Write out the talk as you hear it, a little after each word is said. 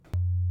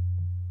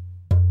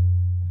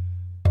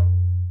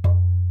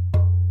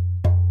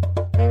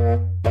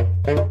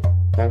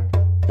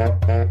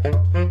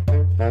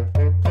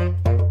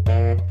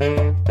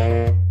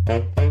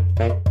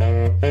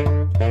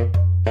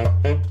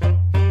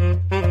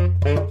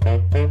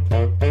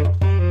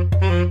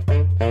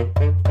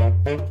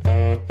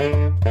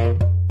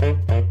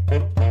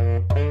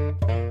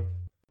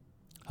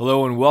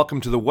welcome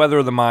to the Weather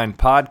of the Mind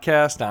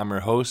podcast. I'm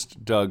your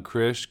host, Doug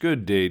Krish.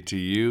 Good day to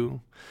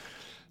you.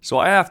 So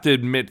I have to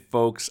admit,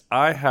 folks,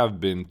 I have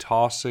been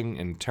tossing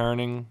and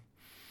turning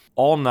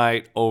all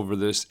night over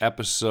this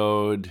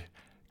episode.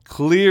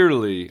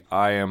 Clearly,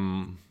 I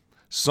am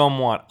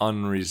somewhat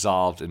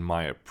unresolved in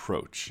my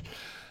approach.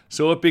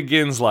 So it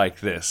begins like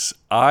this.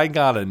 I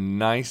got a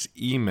nice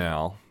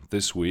email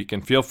this week,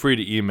 and feel free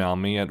to email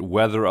me at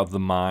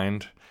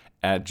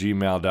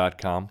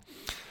weatherofthemind@gmail.com.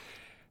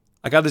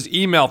 I got this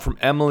email from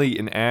Emily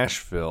in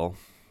Asheville,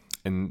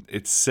 and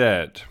it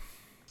said,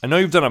 I know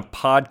you've done a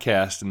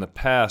podcast in the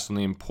past on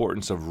the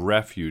importance of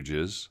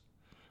refuges,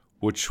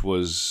 which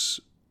was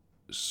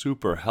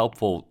super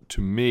helpful to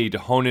me to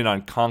hone in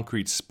on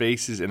concrete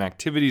spaces and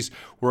activities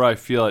where I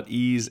feel at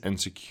ease and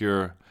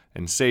secure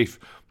and safe.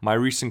 My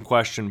recent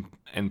question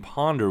and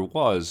ponder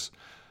was,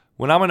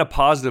 when I'm in a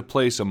positive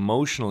place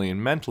emotionally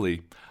and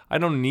mentally, I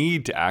don't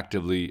need to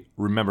actively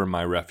remember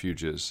my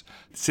refuges,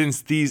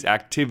 since these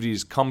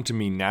activities come to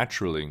me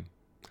naturally,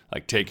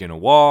 like taking a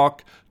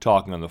walk,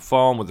 talking on the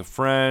phone with a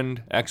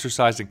friend,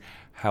 exercising.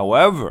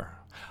 However,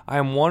 I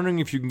am wondering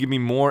if you can give me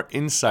more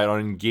insight on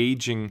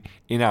engaging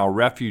in our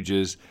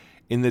refuges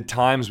in the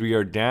times we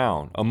are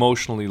down,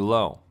 emotionally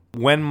low,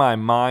 when my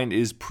mind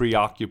is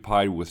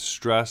preoccupied with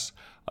stress,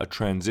 a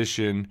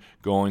transition,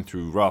 going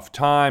through rough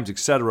times,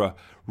 etc.,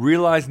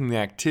 realizing the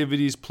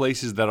activities,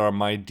 places that are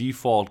my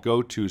default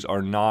go-tos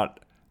are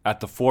not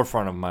at the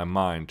forefront of my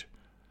mind,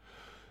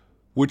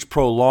 which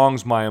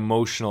prolongs my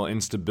emotional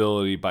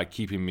instability by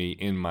keeping me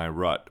in my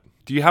rut.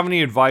 Do you have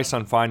any advice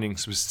on finding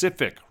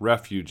specific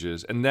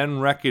refuges and then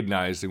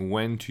recognizing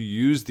when to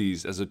use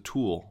these as a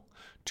tool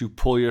to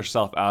pull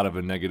yourself out of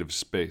a negative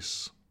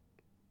space?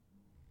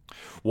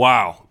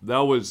 Wow,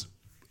 that was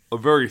a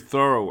very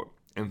thorough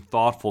and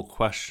thoughtful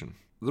question.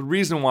 The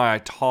reason why I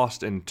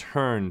tossed and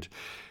turned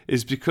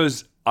is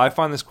because I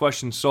find this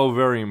question so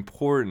very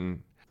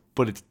important,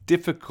 but it's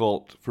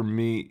difficult for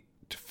me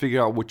to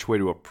figure out which way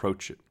to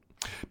approach it.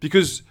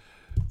 Because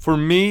for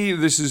me,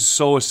 this is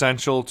so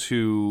essential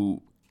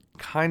to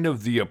kind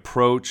of the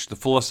approach, the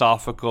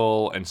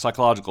philosophical and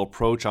psychological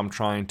approach I'm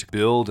trying to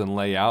build and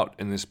lay out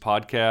in this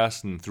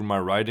podcast and through my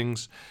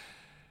writings.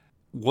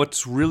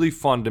 What's really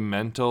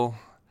fundamental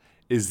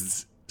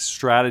is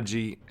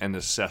strategy and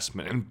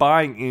assessment, and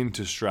buying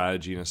into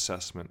strategy and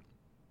assessment,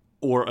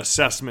 or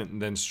assessment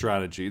and then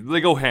strategy.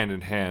 They go hand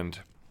in hand.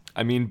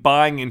 I mean,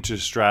 buying into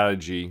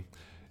strategy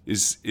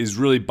is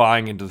really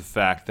buying into the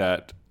fact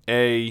that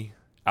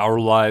our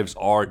lives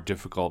are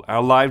difficult.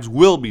 Our lives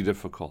will be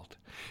difficult.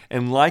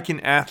 And like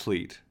an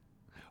athlete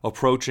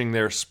approaching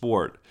their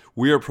sport,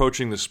 we are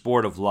approaching the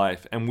sport of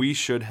life, and we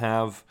should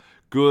have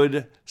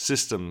good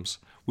systems.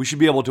 We should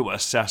be able to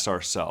assess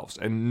ourselves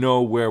and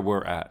know where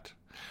we're at.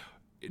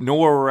 Know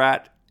where we're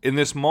at in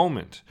this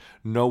moment.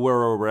 Know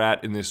where we're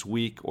at in this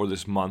week or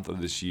this month or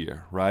this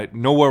year, right?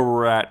 Know where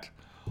we're at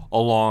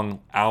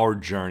along our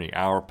journey,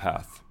 our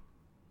path.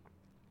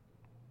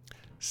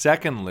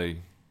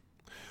 Secondly,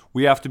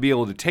 we have to be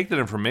able to take that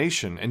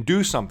information and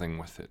do something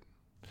with it.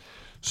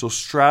 So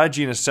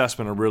strategy and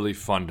assessment are really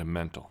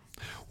fundamental.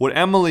 What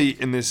Emily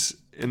in this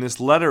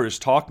letter is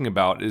talking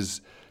about is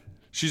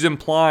she's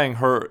implying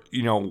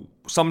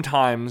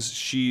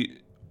sometimes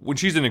when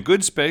she's in a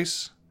good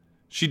space,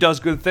 she does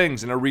good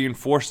things and it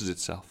reinforces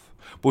itself.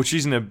 But when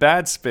she's in a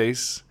bad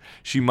space,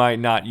 she might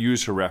not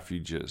use her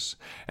refuges.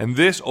 And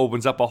this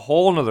opens up a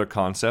whole other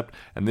concept,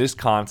 and this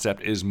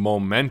concept is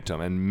momentum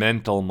and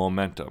mental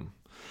momentum.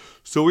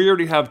 So we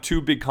already have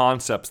two big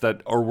concepts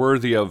that are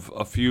worthy of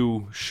a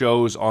few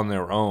shows on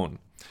their own.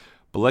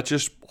 But let's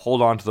just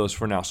hold on to those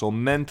for now. So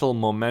mental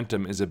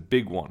momentum is a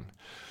big one.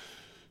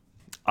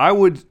 I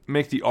would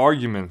make the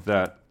argument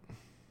that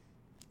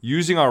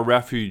using our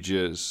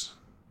refuges,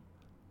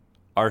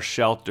 our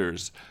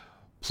shelters,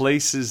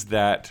 places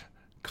that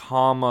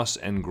calm us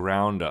and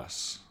ground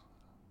us,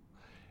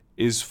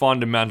 is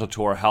fundamental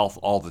to our health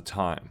all the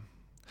time.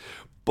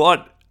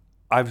 But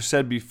I've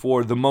said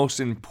before, the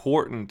most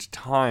important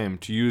time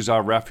to use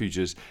our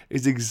refuges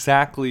is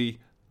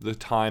exactly the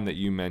time that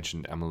you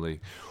mentioned,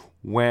 Emily,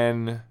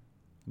 when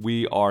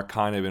we are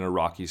kind of in a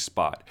rocky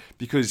spot.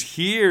 Because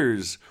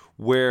here's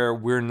where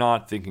we're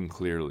not thinking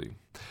clearly.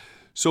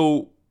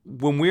 So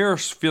when we're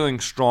feeling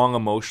strong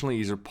emotionally,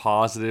 either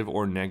positive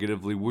or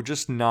negatively, we're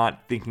just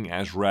not thinking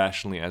as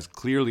rationally, as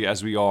clearly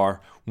as we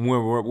are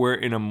when we're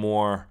in a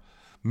more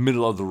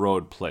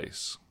middle-of-the-road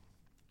place.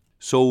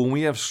 So when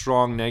we have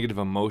strong negative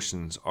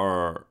emotions,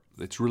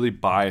 it's really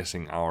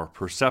biasing our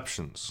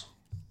perceptions.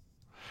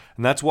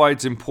 And that's why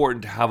it's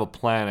important to have a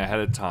plan ahead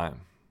of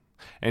time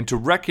and to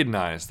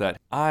recognize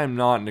that I'm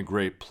not in a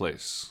great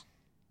place.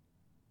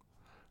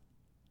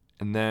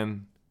 And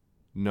then,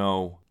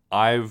 no,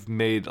 I've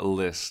made a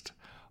list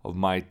of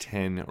my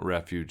 10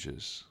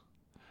 refuges.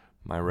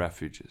 My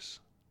refuges.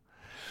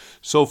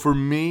 So for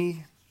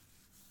me,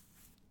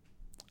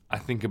 I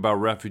think about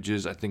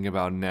refuges, I think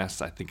about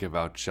nests, I think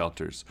about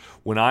shelters.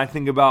 When I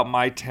think about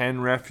my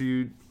 10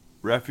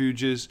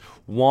 refuges,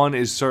 one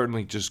is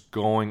certainly just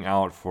going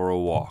out for a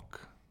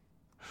walk.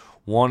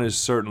 One is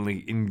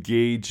certainly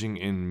engaging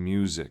in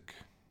music,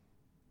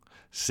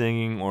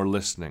 singing or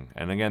listening.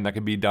 And again, that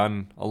can be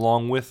done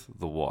along with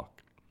the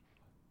walk.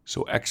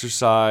 So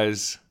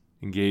exercise,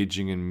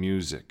 engaging in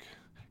music,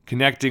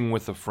 connecting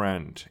with a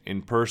friend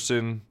in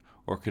person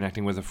or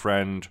connecting with a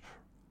friend,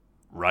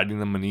 writing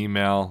them an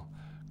email,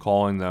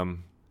 calling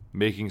them,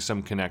 making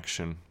some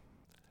connection.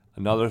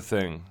 Another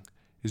thing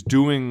is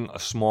doing a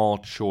small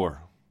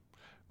chore,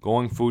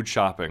 going food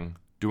shopping,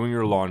 doing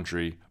your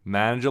laundry,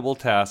 manageable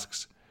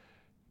tasks.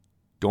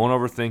 Don't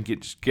overthink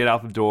it, just get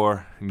out the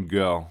door and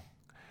go.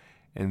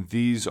 And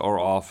these are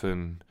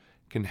often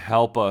can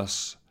help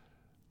us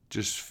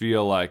just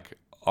feel like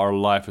our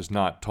life is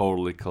not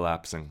totally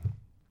collapsing.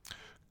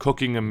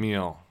 Cooking a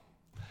meal,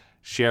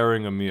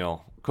 sharing a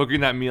meal,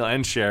 cooking that meal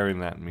and sharing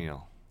that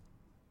meal.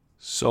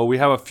 So we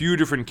have a few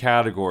different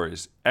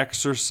categories: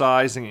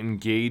 exercising,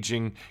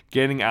 engaging,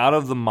 getting out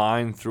of the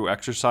mind through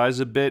exercise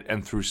a bit,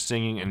 and through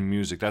singing and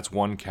music. That's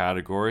one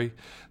category.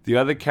 The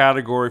other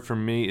category for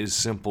me is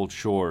simple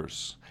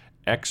chores.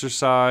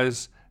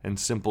 Exercise and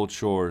simple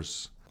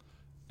chores.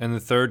 And the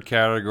third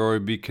category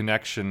would be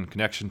connection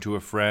to a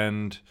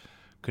friend,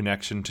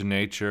 connection to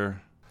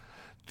nature.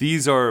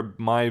 These are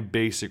my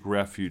basic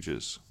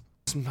refuges.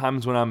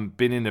 Sometimes when I'm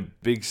been in a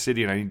big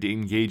city and I need to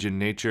engage in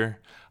nature,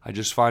 I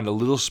just find a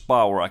little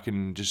spot where I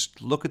can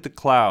just look at the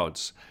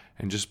clouds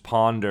and just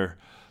ponder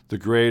the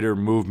greater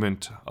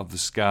movement of the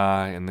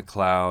sky and the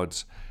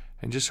clouds,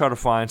 and just try to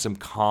find some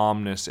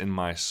calmness in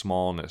my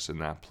smallness in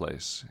that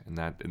place, in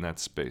that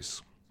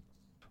space.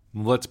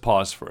 Let's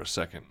pause for a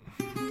second.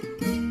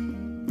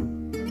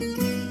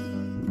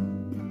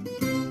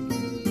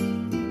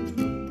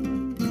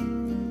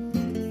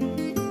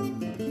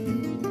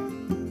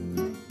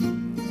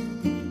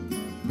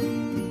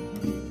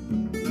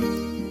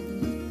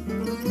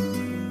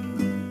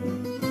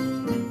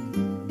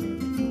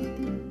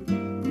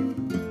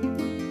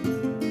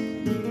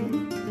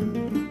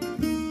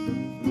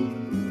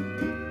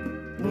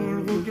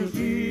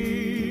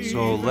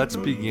 So let's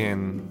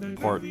begin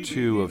part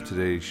 2 of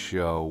today's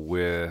show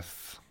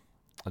with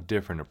a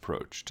different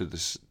approach to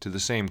the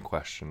same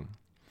question.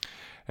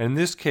 And in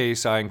this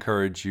case, I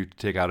encourage you to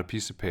take out a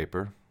piece of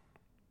paper,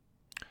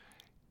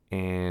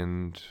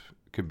 and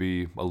it could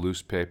be a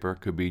loose paper,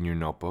 it could be in your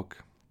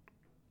notebook.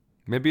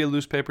 Maybe a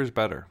loose paper is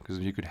better because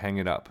you could hang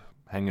it up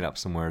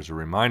somewhere as a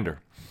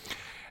reminder.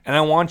 And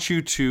I want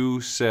you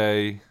to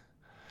say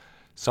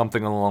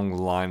something along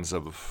the lines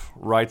of,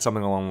 write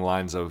something along the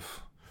lines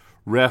of,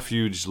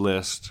 refuge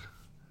list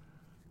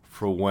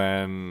for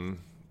when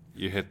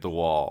you hit the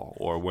wall,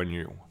 or when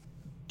you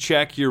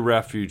check your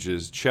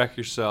refuges. Check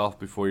yourself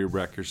before you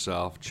wreck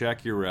yourself.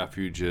 Check your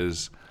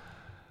refuges.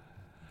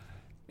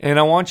 And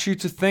I want you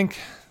to think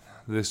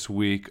this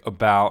week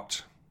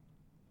about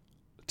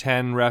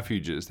 10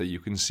 refuges that you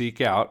can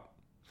seek out,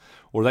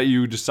 or that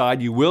you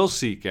decide you will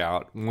seek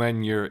out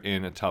when you're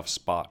in a tough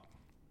spot.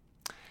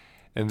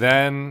 And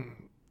then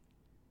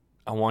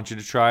I want you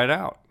to try it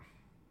out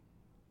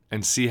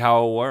and see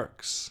how it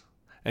works,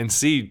 and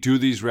see, do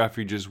these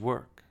refuges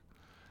work?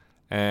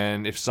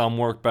 And if some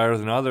work better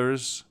than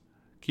others,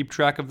 keep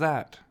track of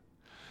that.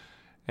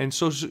 And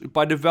so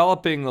by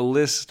developing a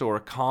list or a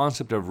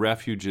concept of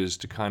refuges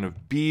to kind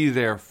of be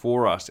there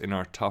for us in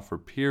our tougher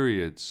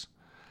periods,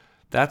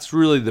 that's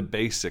really the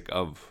basic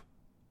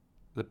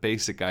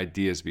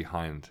ideas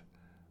behind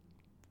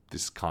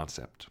this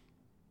concept.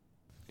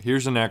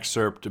 Here's an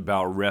excerpt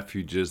about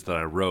refuges that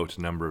I wrote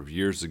a number of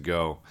years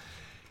ago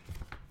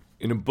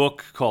in a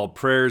book called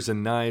Prayers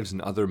and Knives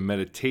and Other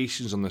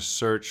Meditations on the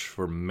Search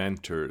for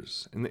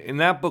Mentors. In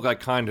that book, I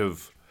kind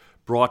of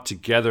brought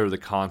together the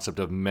concept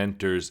of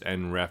mentors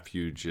and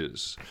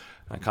refuges.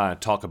 I kind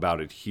of talk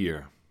about it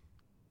here.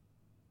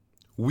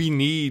 We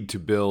need to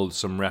build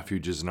some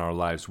refuges in our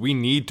lives. We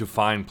need to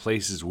find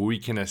places where we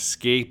can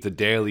escape the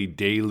daily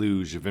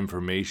deluge of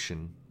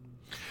information.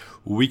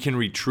 We can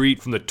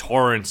retreat from the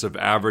torrents of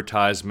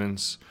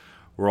advertisements,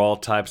 where all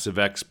types of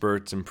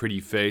experts and pretty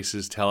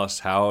faces tell us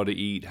how to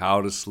eat,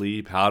 how to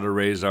sleep, how to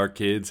raise our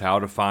kids, how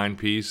to find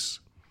peace.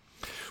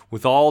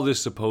 With all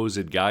this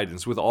supposed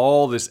guidance, with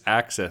all this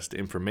access to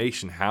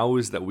information, how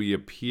is that we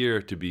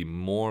appear to be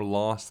more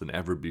lost than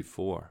ever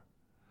before?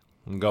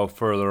 And go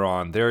further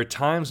on. There are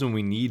times when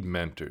we need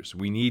mentors,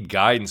 we need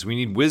guidance, we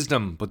need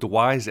wisdom, but the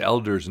wise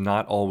elders are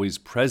not always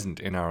present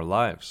in our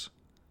lives.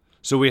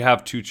 So we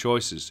have two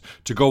choices: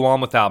 to go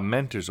on without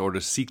mentors or to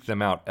seek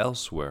them out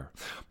elsewhere.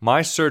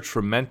 My search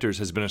for mentors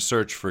has been a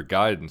search for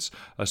guidance,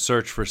 a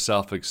search for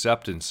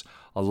self-acceptance,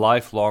 a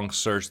lifelong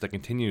search that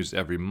continues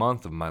every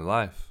month of my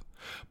life.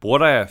 But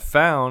what I have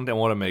found, and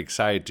what I'm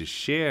excited to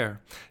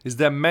share, is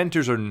that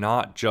mentors are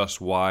not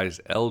just wise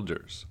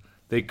elders.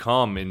 They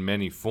come in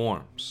many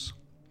forms.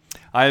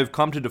 I have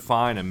come to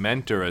define a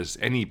mentor as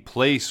any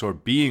place or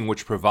being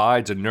which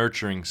provides a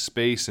nurturing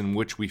space in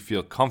which we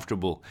feel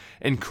comfortable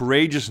and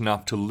courageous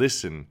enough to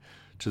listen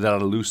to that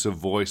elusive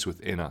voice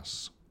within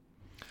us.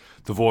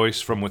 The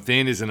voice from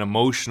within is an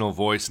emotional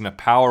voice and a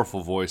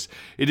powerful voice.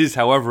 It is,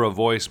 however, a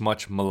voice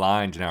much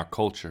maligned in our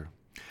culture.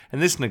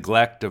 And this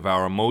neglect of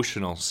our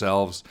emotional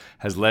selves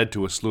has led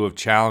to a slew of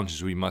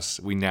challenges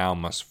we now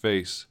must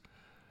face.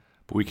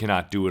 But we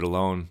cannot do it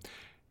alone.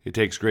 It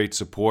takes great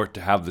support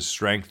to have the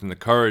strength and the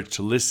courage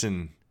to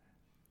listen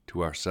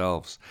to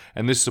ourselves.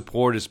 And this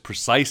support is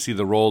precisely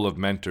the role of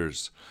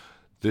mentors.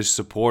 This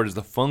support is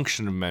the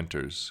function of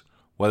mentors,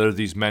 whether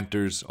these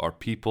mentors are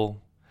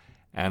people,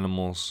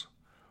 animals,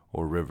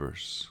 or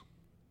rivers.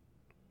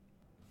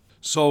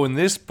 So in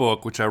this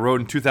book, which I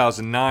wrote in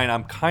 2009,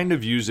 I'm kind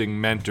of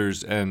using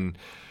mentors and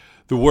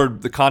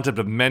the concept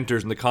of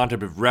mentors and the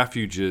concept of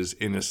refuges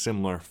in a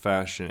similar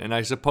fashion. And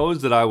I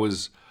suppose that I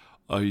was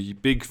a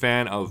big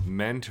fan of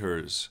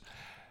mentors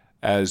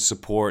as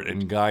support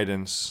and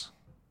guidance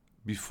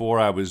before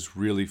I was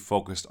really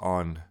focused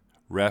on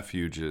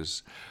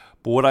refuges.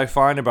 But what I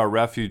find about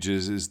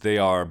refuges is they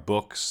are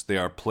books, they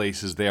are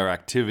places, they are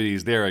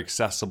activities, they are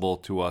accessible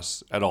to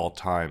us at all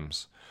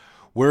times.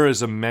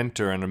 Whereas a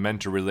mentor and a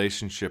mentor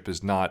relationship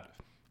is not,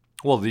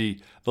 well,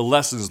 the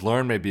lessons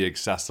learned may be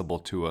accessible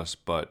to us,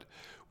 but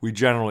we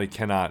generally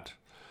cannot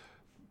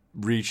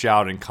reach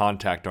out and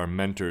contact our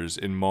mentors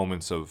in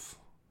moments of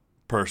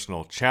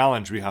personal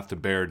challenge. We have to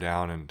bear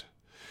down and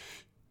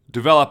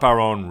develop our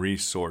own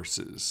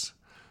resources.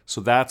 So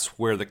that's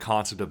where the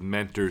concept of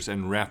mentors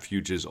and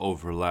refuges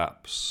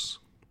overlaps.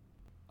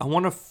 I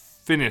want to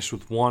finish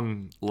with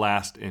one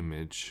last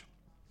image.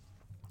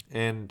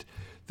 And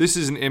this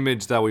is an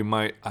image that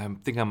I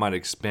think I might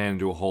expand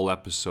into a whole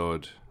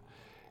episode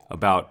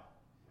about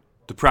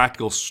the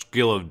practical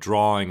skill of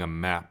drawing a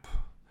map.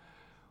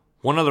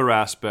 One other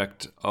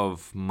aspect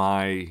of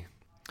my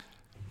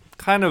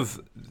kind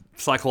of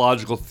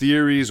psychological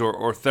theories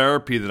or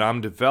therapy that I'm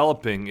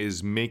developing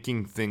is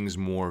making things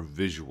more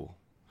visual.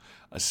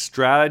 A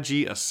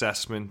strategy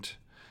assessment,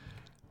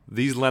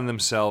 these lend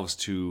themselves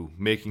to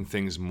making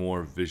things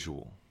more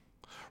visual.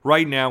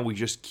 Right now, we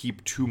just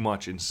keep too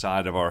much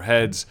inside of our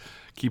heads,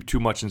 keep too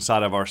much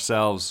inside of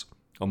ourselves,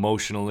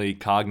 emotionally,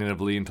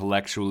 cognitively,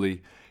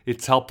 intellectually.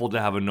 It's helpful to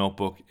have a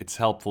notebook. It's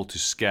helpful to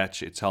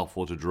sketch. It's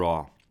helpful to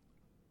draw.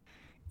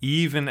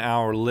 Even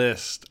our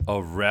list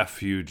of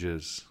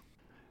refuges,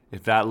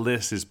 if that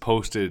list is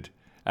posted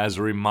as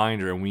a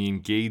reminder and we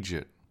engage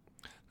it,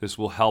 this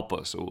will help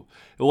us. It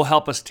will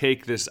help us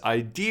take this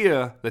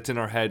idea that's in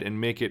our head and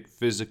make it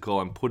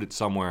physical and put it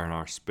somewhere in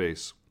our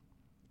space.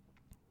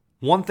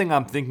 One thing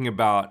I'm thinking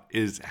about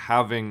is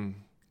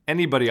having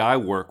anybody I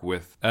work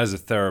with as a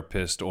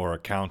therapist or a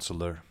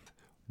counselor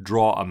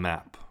draw a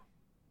map.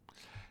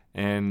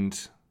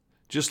 And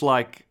just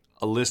like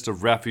a list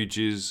of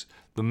refuges,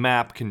 the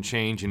map can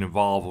change and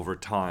evolve over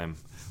time.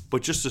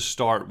 But just to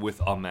start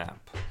with a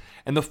map.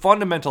 And the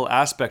fundamental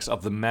aspects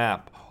of the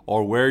map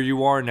are where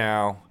you are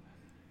now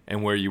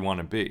and where you want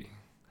to be.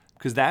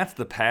 Because that's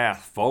the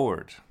path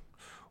forward.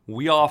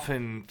 We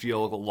often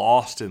feel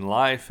lost in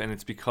life, and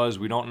it's because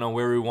we don't know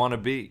where we want to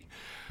be.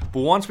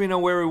 But once we know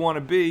where we want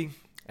to be,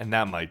 and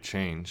that might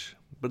change,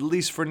 but at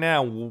least for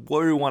now,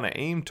 where we want to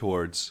aim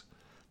towards,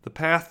 the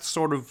path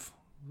sort of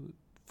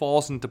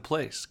falls into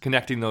place,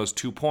 connecting those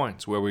 2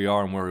 points, where we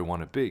are and where we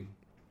want to be.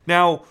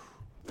 Now,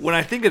 when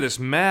I think of this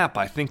map,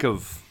 I think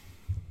of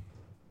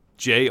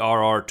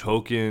J.R.R.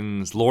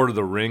 Tolkien's Lord of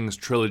the Rings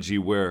trilogy,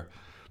 where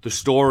the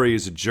story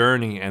is a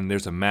journey and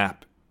there's a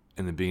map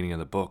in the beginning of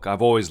the book.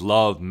 I've always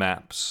loved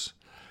maps,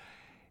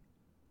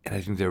 and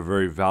I think they're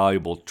very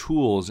valuable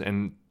tools.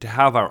 And to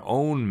have our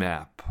own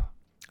map,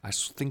 I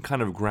think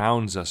kind of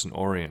grounds us and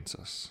orients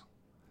us.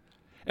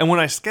 And when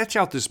I sketch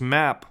out this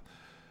map,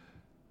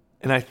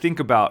 and I think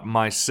about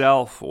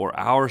myself or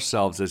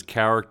ourselves as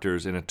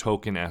characters in a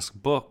Tolkien-esque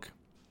book,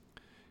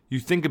 you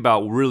think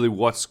about really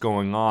what's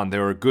going on.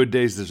 There are good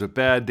days, there's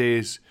bad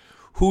days.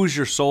 Who's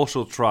your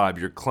social tribe,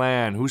 your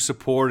clan? Who's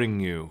supporting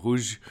you?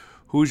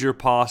 Who's your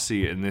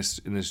posse in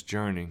this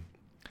journey?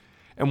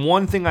 And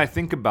one thing I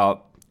think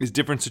about is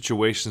different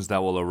situations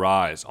that will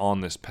arise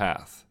on this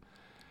path.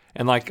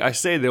 And like I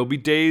say, there'll be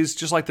days,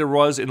 just like there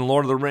was in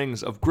Lord of the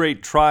Rings, of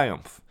great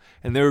triumph.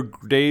 And there are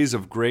days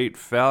of great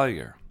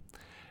failure.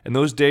 And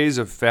those days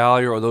of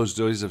failure or those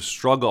days of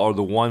struggle are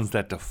the ones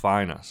that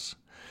define us.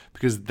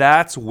 Because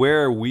that's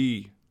where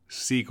we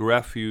seek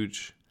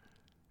refuge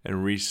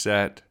and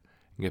reset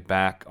and get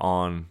back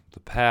on the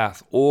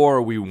path.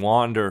 Or we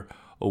wander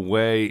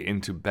away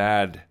into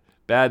bad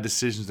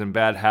decisions and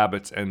bad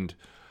habits, and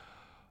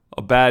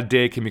a bad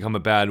day can become a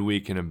bad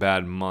week and a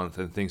bad month,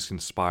 and things can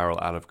spiral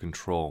out of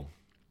control.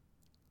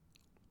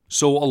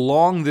 So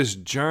along this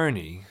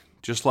journey,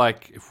 just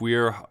like if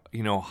we're,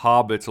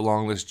 hobbits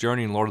along this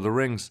journey in Lord of the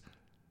Rings,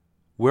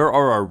 where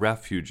are our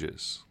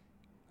refuges?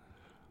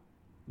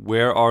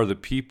 Where are the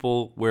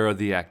people? Where are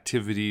the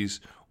activities?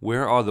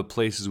 Where are the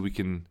places we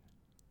can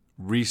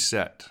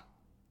reset?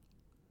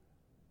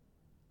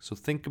 So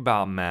think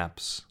about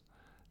maps.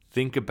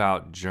 Think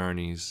about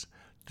journeys.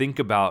 Think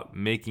about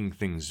making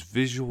things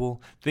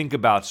visual. Think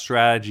about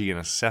strategy and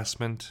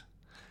assessment.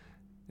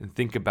 And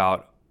think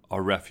about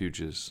our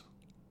refuges.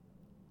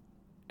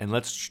 And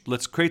let's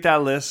create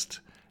that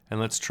list and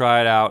let's try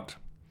it out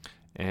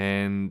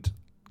and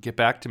get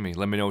back to me.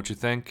 Let me know what you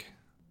think.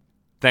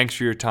 Thanks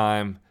for your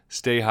time.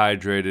 Stay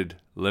hydrated,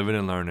 living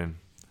and learning.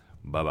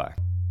 Bye-bye.